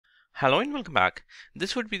Hello and welcome back.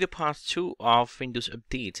 This would be the part 2 of Windows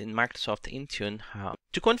updates in Microsoft Intune.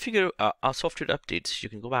 To configure our software updates, you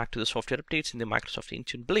can go back to the software updates in the Microsoft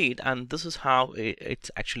Intune Blade, and this is how it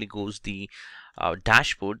actually goes the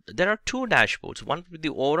dashboard. There are two dashboards. One would be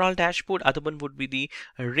the overall dashboard, other one would be the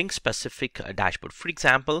ring specific dashboard. For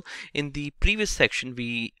example, in the previous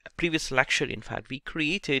lecture, in fact, we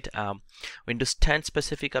created Windows 10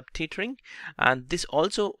 specific update ring, and this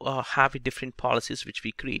also have different policies which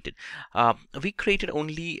we created. We created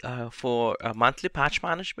only for monthly patch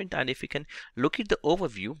management, and if you can look at the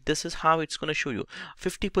overview, this is how it's going to show you.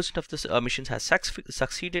 50% of the missions has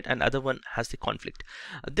succeeded, and other one has the conflict.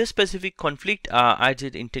 This specific conflict I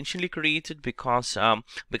did intentionally create it because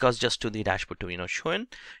just to the dashboard to show in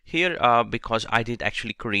here, because I did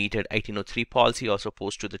actually created 1803 policy also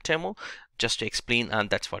post to the demo just to explain,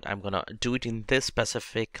 and that's what I'm gonna do it in this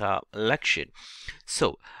specific lecture.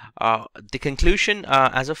 So the conclusion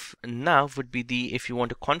as of now would be if you want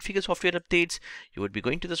to configure software updates, you would be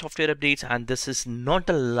going to the software updates, and this is not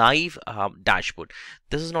the live dashboard.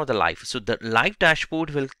 This is not the live. So the live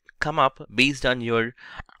dashboard will come up based on your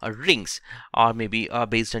rings, or maybe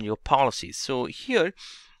based on your policies. So here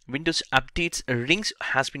Windows updates rings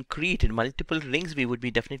has been created. Multiple rings we would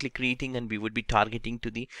be definitely creating, and we would be targeting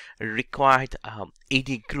to the required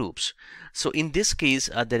AD groups. So in this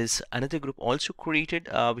case there is another group also created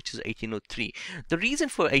which is 1803. The reason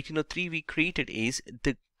for 1803 we created is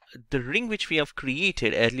the ring which we have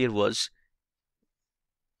created earlier was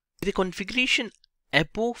the configuration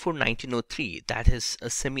above for 1903, that is a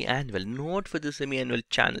semi-annual, not for the semi-annual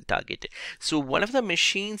channel targeted. So one of the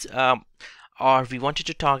machines or we wanted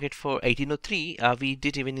to target for 1803, we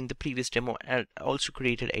did even in the previous demo also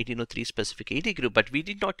created 1803 specific AD group, but we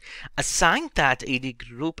did not assign that AD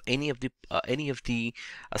group any of the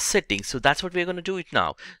settings. So that's what we're going to do it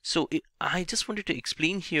now. So I just wanted to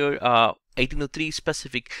explain here 1803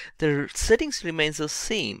 specific, the settings remains the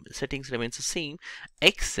same.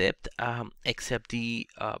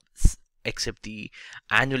 Except the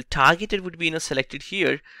annual targeted would be selected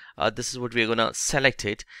here. This is what we're gonna select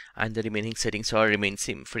it, and the remaining settings are remain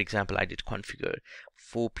same. For example, I did configure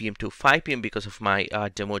 4 p.m. to 5 p.m. because of my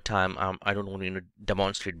demo time. I don't want to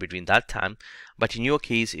demonstrate between that time, but in your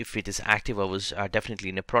case, if it is active hours, definitely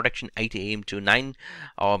in a production 8 a.m. to 9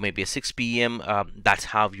 or maybe a 6 p.m. That's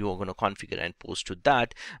how you are going to configure and post to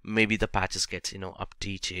that. Maybe the patches gets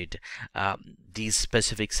updated. These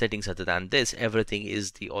specific settings, other than this, everything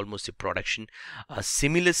is almost the production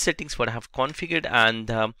similar settings what I have configured.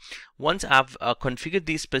 And once I've configured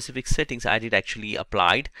these specific settings, I did actually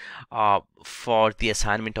applied for the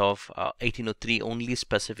assignment of 1803 only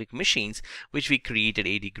specific machines which we created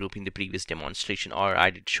AD group in the previous demonstration, or I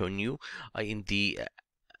did shown you in the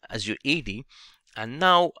Azure AD. And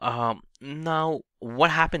now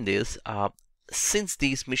what happened is, since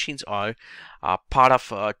these machines are part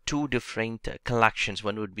of two different collections,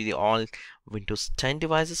 one would be the all Windows 10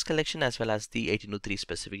 devices collection as well as the 1803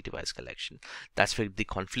 specific device collection. That's where the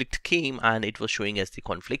conflict came, and it was showing as the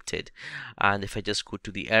conflicted. And if I just go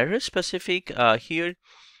to the error specific here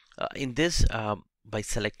in this, by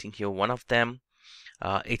selecting here one of them,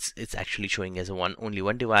 it's actually showing as only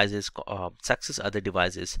one device is success, other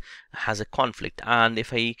devices has a conflict. And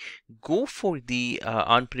if I go for the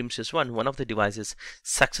on-premises one of the devices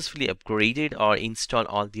successfully upgraded or install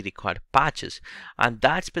all the required patches, and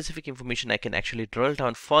that specific information I can actually drill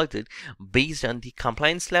down further based on the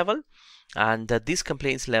compliance level, and this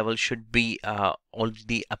compliance level should be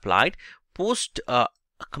already applied. Post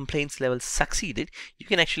complaints level succeeded, you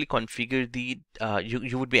can actually configure the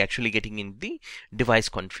you would be actually getting in the device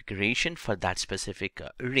configuration for that specific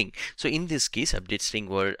ring. So in this case, updates ring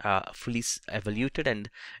were fully evaluated and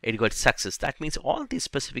it got success. That means all these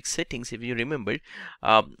specific settings, if you remember,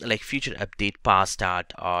 like future update, past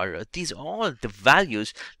start, or these all the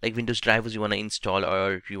values like Windows drivers you want to install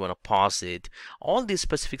or you want to pause it, all these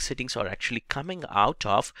specific settings are actually coming out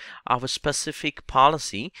of our specific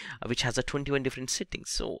policy which has a 21 different settings.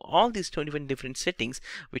 So all these 21 different settings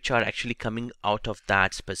which are actually coming out of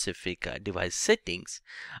that specific device settings,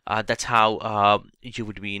 that's how you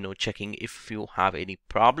would be checking if you have any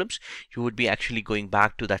problems. You would be actually going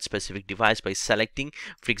back to that specific device by selecting,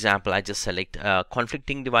 for example, I just select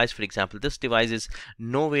conflicting device. For example, this device is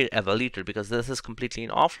nowhere evaluated because this is completely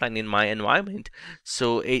offline in my environment,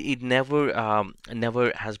 so it never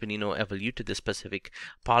has been evaluated this specific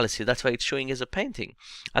policy. That's why it's showing as a painting.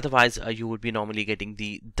 Otherwise you would be normally getting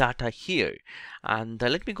the data here. And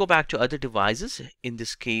let me go back to other devices. In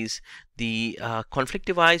this case, the conflict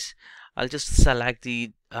device, I'll just select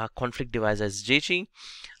the conflict device as JG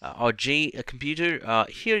or J computer.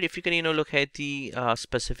 Here, if you can look at the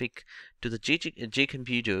specific to the J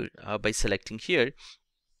computer by selecting here,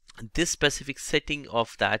 this specific setting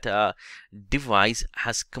of that device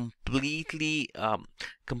has completely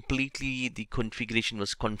the configuration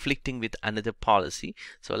was conflicting with another policy.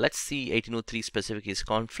 So let's see, 1803 specific is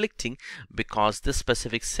conflicting because this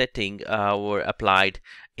specific setting were applied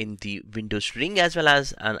in the Windows ring as well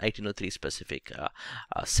as an 1803 specific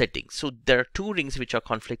setting. So there are two rings which are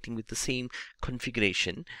conflicting with the same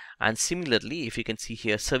configuration. And similarly, if you can see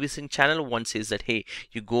here, servicing channel one says that hey,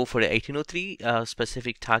 you go for the 1803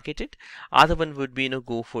 specific targeted. Other one would be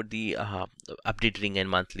go for the update ring and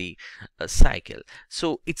monthly cycle.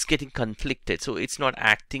 So it's getting conflicted. So it's not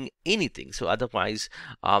acting anything. So otherwise,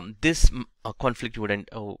 this conflict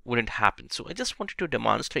wouldn't happen. So I just wanted to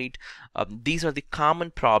demonstrate these are the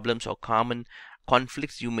common problems or common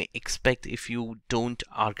conflicts you may expect if you don't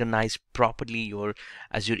organize properly your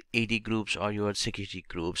Azure AD groups or your security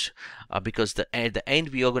groups, because at the end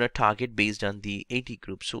we are going to target based on the AD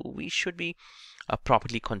group. So we should be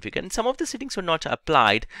properly configured, and some of the settings are not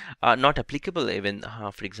applied, not applicable even.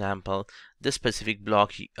 For example, this specific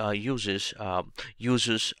block uses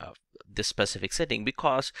this specific setting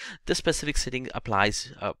because this specific setting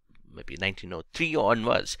applies maybe 1903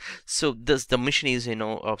 onwards. So the machine is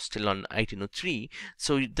still on 1803,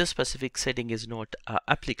 so this specific setting is not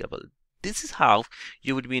applicable. This is how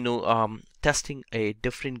you would be testing a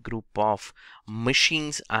different group of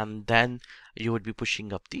machines, and then you would be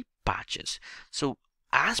pushing up the patches. So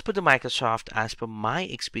as per the Microsoft, as per my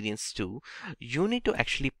experience too, you need to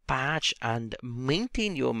actually patch and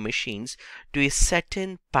maintain your machines to a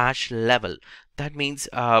certain patch level. That means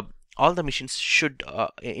all the machines should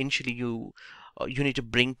initially you need to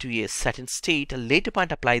bring to a certain state, later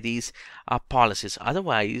point apply these policies.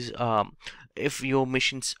 Otherwise, if your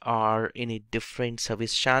machines are in a different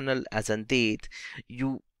service channel as on date,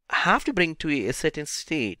 you have to bring to a certain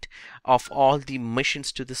state of all the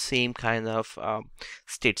machines to the same kind of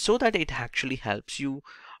state, so that it actually helps you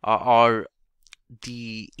or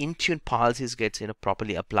the Intune policies gets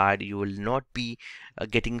properly applied. You will not be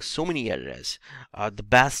getting so many errors. The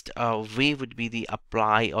best way would be the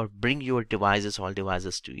apply or bring your all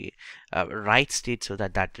devices to a right state, so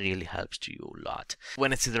that really helps to you a lot.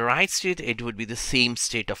 When it's in the right state, it would be the same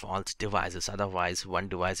state of all the devices. Otherwise, one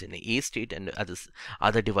device in the A state and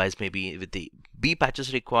other device may be with the B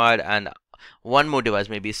patches required, and one more device,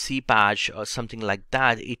 maybe a C patch or something like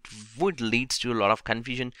that. It would lead to a lot of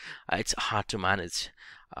confusion. It's hard to manage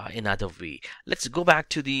in other way. Let's go back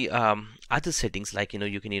to the other settings, like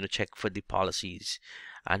you can check for the policies,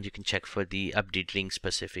 and you can check for the update ring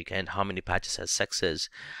specific and how many patches has success.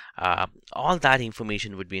 All that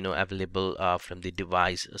information would be available from the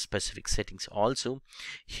device specific settings. Also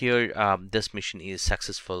here, this machine is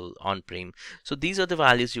successful on-prem, so these are the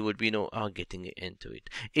values you would be getting into it.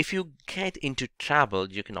 If you get into trouble,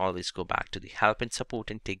 you can always go back to the help and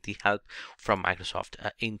support and take the help from Microsoft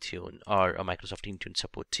Intune or a Microsoft Intune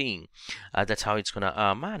support team. That's how it's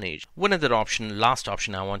gonna manage. One other option, last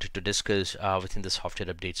option I wanted to discuss within the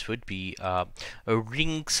software updates would be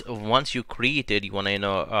rings. Once you created, you want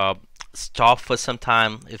to stop for some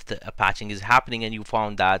time if the patching is happening and you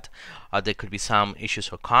found that there could be some issues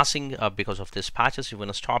for causing because of this patches. You want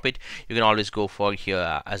to stop it, you can always go for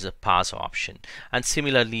here as a pass option. And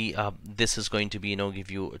similarly, this is going to be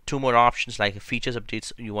give you two more options, like features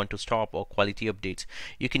updates you want to stop or quality updates.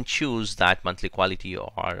 You can choose that monthly quality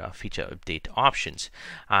or feature update options.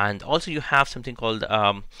 And also you have something called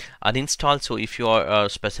uninstall. So if you are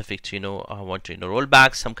specific to want to roll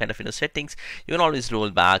back some kind of settings, you can always roll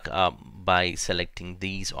back by selecting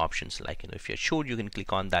these options. Like if you're sure, you can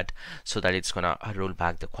click on that, so that it's gonna roll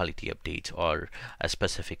back the quality updates or a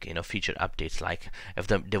specific feature updates. Like if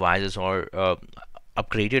the devices are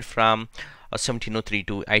upgraded from 1703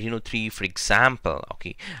 to 1803, for example,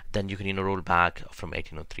 okay, then you can roll back from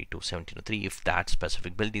 1803 to 1703 if that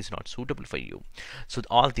specific build is not suitable for you. So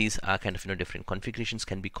all these kind of different configurations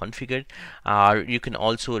can be configured. You can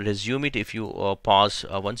also resume it if you pause.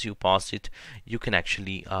 Once you pause it, you can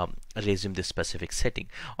actually resume this specific setting,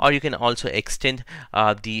 or you can also extend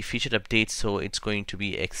the feature updates, so it's going to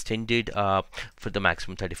be extended for the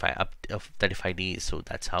maximum 35 days. So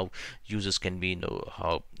that's how users can be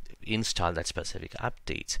how install that specific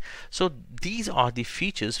updates. So these are the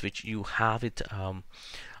features which you have it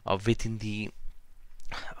within the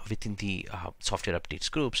software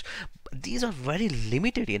updates groups. These are very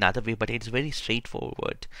limited in other way, but it's very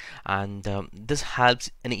straightforward, and this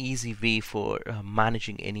helps an easy way for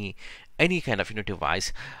managing any kind of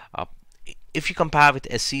device. if you compare with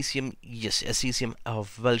SCCM, yes, SCCM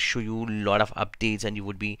will show you a lot of updates, and you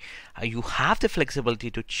would be you have the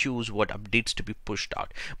flexibility to choose what updates to be pushed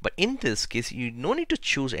out. But in this case, you no need to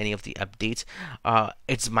choose any of the updates.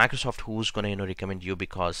 It's Microsoft who's gonna recommend you,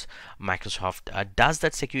 because Microsoft does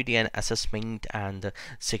that security and assessment and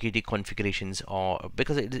security configurations, or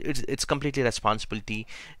because it's completely responsibility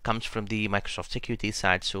comes from the Microsoft security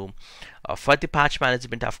side. So for the patch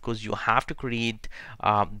management, of course, you have to create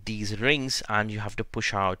these rings, and you have to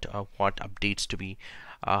push out what updates to be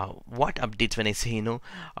what updates, when I say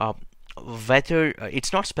whether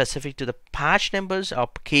it's not specific to the patch numbers or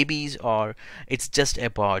KBs, or it's just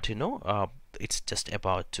about it's just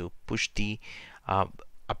about to push the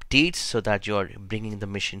updates so that you're bringing the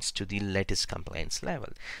machines to the latest compliance level.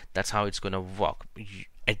 That's how it's going to work.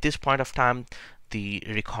 At this point of time, the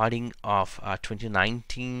recording of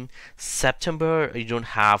 2019 September, you don't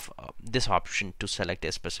have this option to select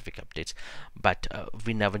a specific updates, but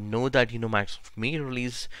we never know that Microsoft may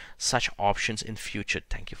release such options in future.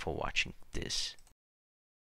 Thank you for watching this.